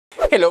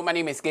Hello, my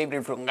name is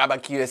Gabriel from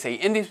GabakUSA.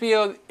 In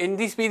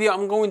this video,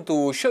 I'm going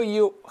to show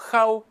you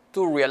how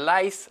to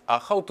realize,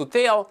 how to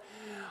tell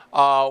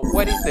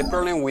what is the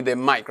problem with the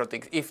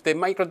Mikrotik. If the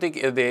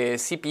Mikrotik, the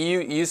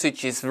CPU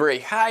usage is very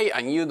high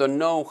and you don't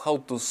know how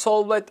to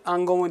solve it,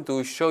 I'm going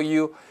to show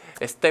you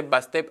step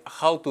by step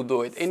how to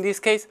do it. In this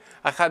case,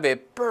 I have a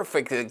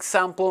perfect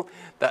example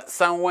that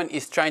someone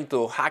is trying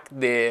to hack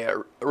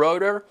the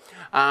router,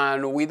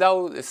 and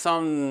without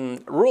some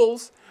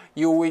rules,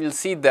 you will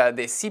see that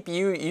the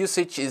CPU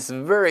usage is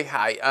very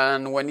high,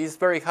 and when it's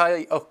very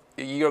high,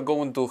 you're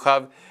going to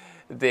have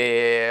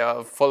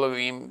the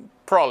following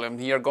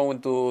problem. You're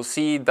going to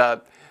see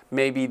that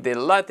maybe the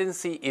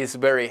latency is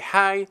very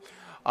high,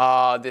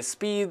 the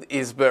speed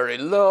is very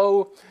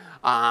low,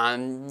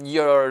 and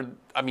you're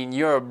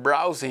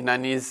browsing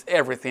and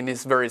everything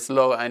is very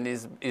slow and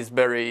is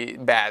very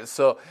bad.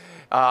 So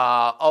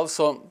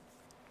also,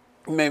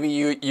 maybe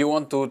you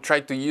want to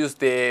try to use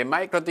the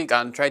Mikrotik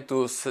and try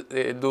to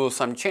do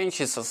some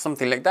changes or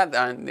something like that,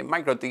 and the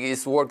Mikrotik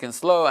is working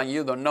slow and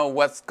you don't know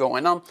what's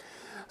going on.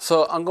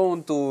 So I'm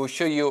going to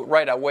show you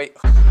right away.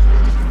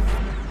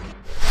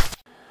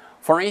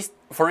 For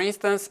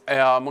instance,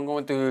 I'm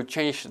going to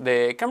change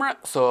the camera,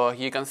 so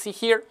you can see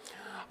here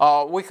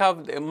we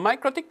have the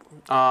Mikrotik.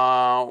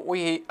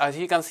 As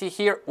you can see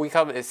here, we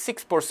have a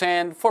 6%,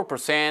 4%,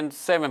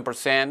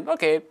 7%.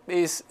 Okay,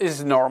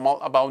 is normal,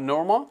 about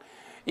normal.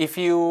 If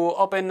you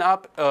open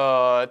up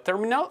a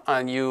terminal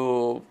and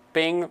you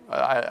ping,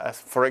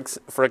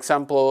 for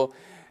example,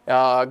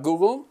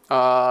 Google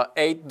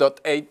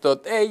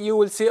 8.8.8, you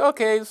will see,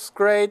 okay, it's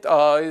great,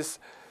 it's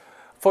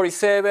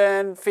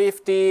 47,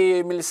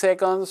 50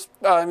 milliseconds.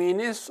 I mean,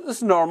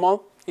 it's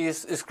normal,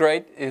 it's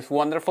great, it's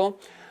wonderful.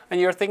 And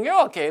you're thinking,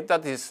 oh, okay,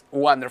 that is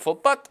wonderful,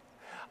 but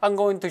I'm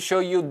going to show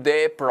you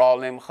the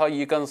problem, how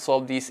you can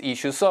solve this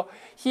issue. So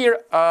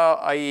here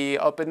I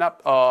open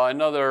up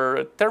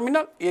another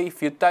terminal.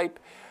 If you type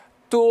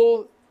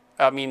tool,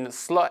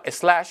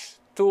 slash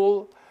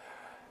tool,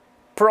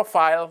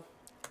 profile,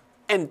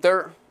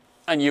 enter,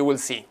 and you will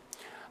see.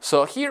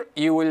 So here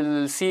you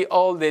will see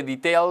all the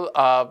detail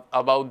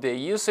about the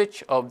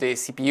usage of the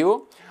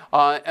CPU.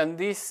 And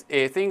this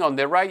thing on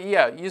the right,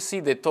 yeah, you see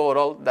the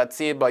total,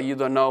 that's it, but you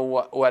don't know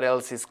what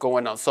else is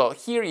going on. So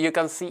here you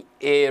can see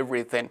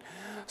everything.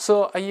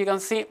 So as you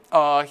can see,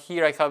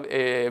 here I have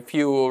a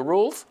few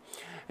rules.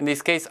 In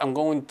this case, I'm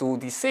going to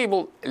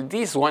disable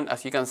this one.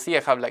 As you can see, I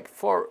have like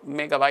 4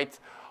 megabytes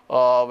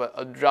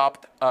of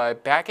dropped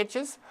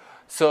packages.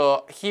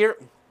 So here,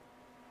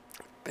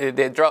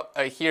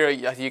 here,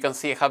 as you can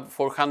see, I have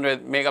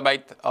 400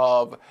 megabytes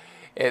of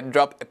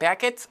drop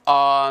packets.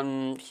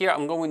 Here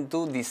I'm going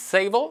to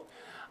disable.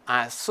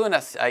 As soon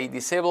as I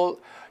disable,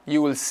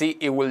 you will see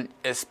it will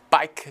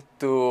spike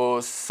to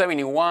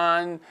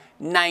 71,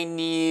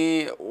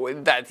 90.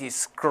 That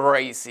is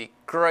crazy,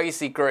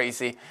 crazy,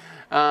 crazy.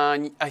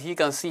 And as you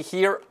can see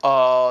here,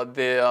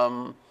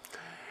 the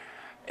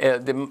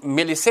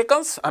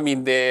milliseconds,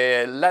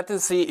 the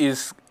latency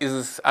is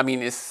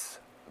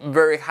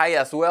very high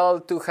as well.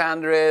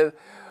 200,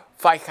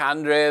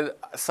 500,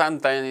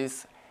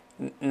 sometimes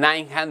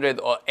 900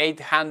 or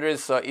 800,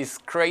 so it's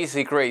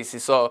crazy, crazy.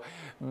 So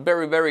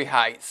very, very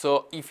high.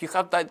 So if you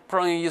have that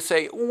problem, you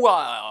say,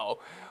 wow,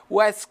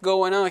 what's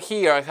going on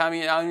here? I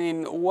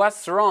mean,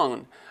 what's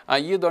wrong?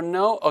 You don't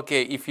know?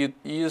 Okay, if you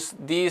use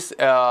this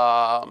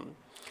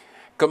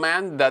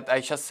command that I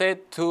just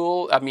said,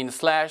 tool,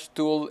 slash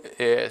tool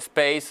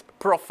space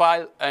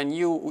profile, and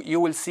you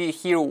will see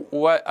here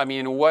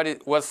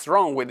what's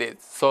wrong with it.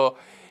 So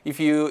if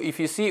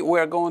you see,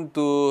 we're going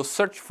to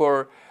search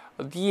for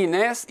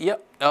DNS.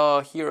 Yep,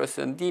 here is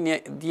a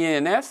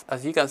DNS.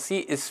 As you can see,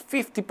 it's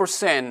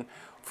 50%,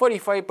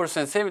 45%,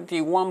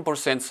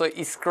 71%. So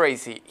it's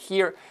crazy.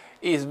 Here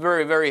is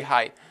very, very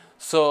high.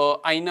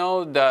 So I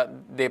know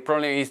that the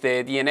problem is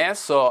the DNS.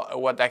 So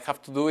what I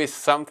have to do is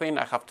something.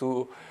 I have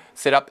to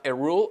set up a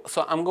rule.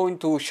 So I'm going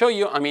to show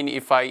you.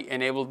 If I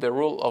enable the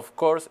rule, of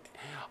course,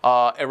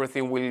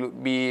 everything will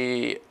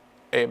be.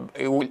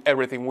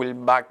 Everything will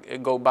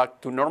go back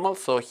to normal.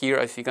 So here,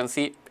 as you can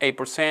see,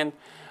 8%.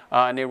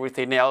 And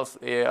everything else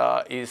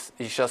is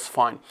just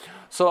fine.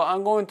 So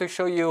I'm going to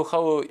show you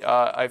how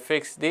I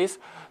fix this.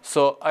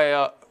 So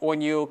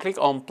when you click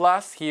on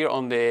plus here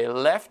on the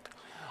left,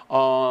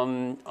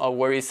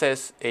 where it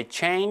says a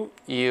chain,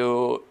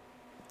 you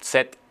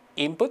set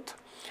input,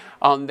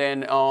 and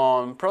then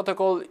on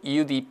protocol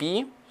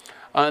UDP,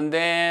 and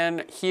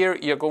then here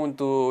you're going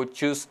to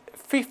choose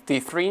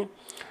 53,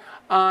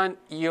 and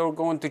you're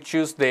going to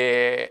choose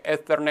the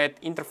Ethernet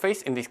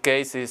interface. In this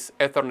case, is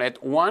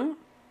Ethernet 1.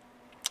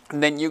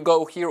 And then you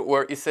go here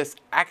where it says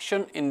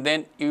action, and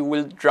then it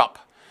will drop.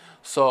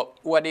 So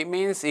what it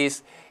means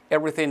is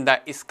everything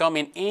that is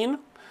coming in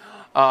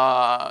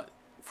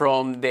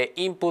from the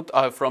input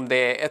from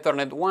the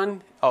Ethernet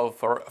 1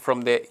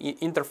 from the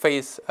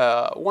interface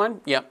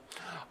 1, yeah,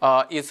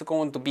 it's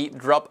going to be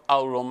dropped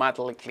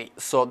automatically.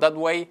 So that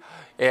way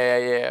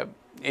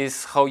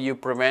is how you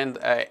prevent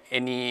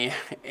any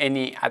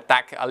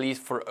attack, at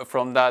least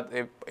from that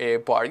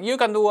part. You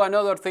can do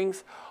another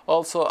things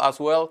also as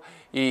well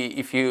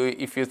if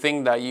you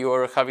think that you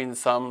are having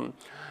some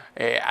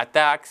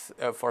attacks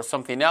for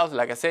something else.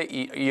 Like I said,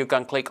 you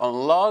can click on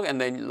log, and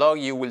then log,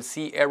 you will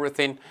see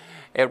everything,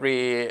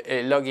 every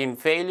login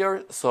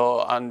failure, so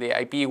on the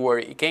IP where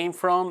it came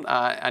from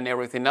and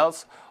everything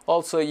else.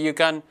 Also, you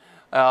can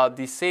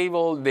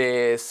disable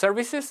the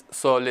services.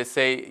 So let's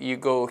say you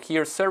go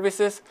here,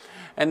 services,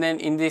 and then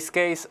in this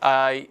case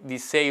I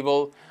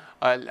disable,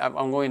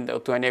 I'm going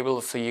to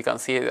enable so you can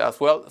see it as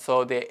well,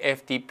 so the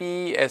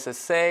FTP,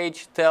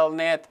 SSH,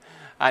 Telnet,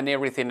 and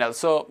everything else.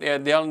 So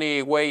the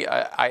only way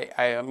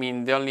I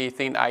mean, the only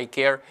thing I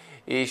care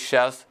is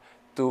just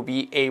to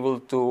be able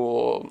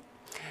to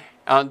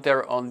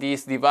enter on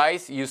this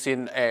device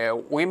using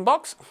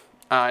Winbox,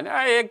 and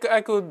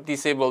I could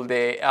disable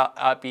the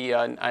API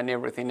and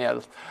everything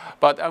else,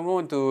 but I'm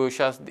going to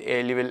just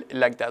leave it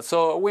like that.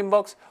 So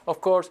Winbox,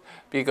 of course,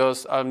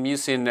 because I'm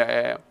using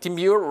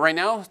TeamViewer right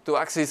now to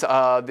access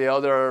the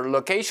other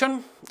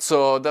location,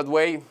 so that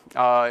way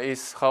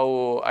is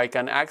how I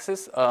can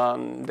access.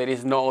 There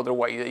is no other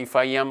way. If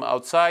I am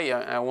outside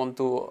and I want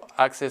to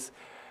access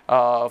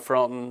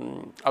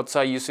from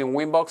outside using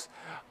Winbox,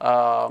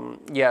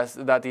 yes,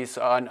 that is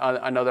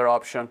another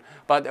option.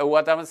 But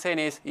what I'm saying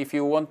is, if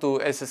you want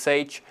to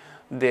SSH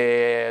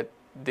the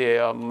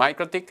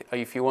Mikrotik,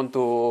 if you want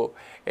to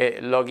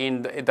log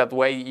in that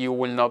way, you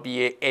will not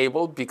be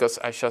able, because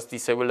I just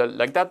disable it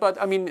like that.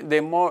 But I mean,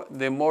 the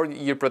more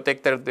you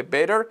protected, the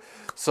better.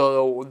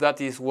 So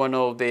that is one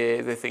of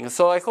the things.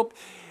 So I hope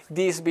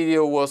this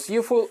video was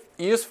useful.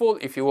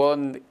 If you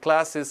want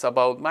classes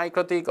about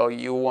Mikrotik, or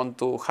you want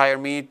to hire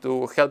me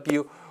to help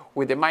you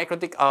with the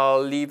Mikrotik,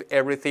 I'll leave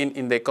everything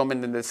in the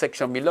comment in the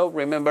section below.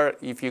 Remember,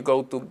 if you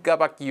go to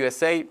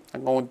GabakUSA,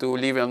 I'm going to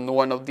leave on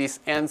one of these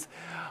ends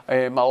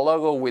my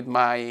logo with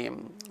my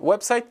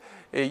website.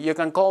 You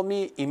can call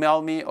me,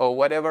 email me, or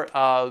whatever.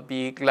 I'll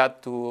be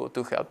glad to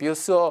help you.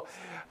 So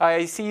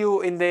I see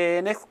you in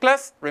the next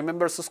class.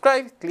 Remember,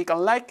 subscribe, click on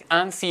like,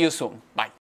 and see you soon. Bye.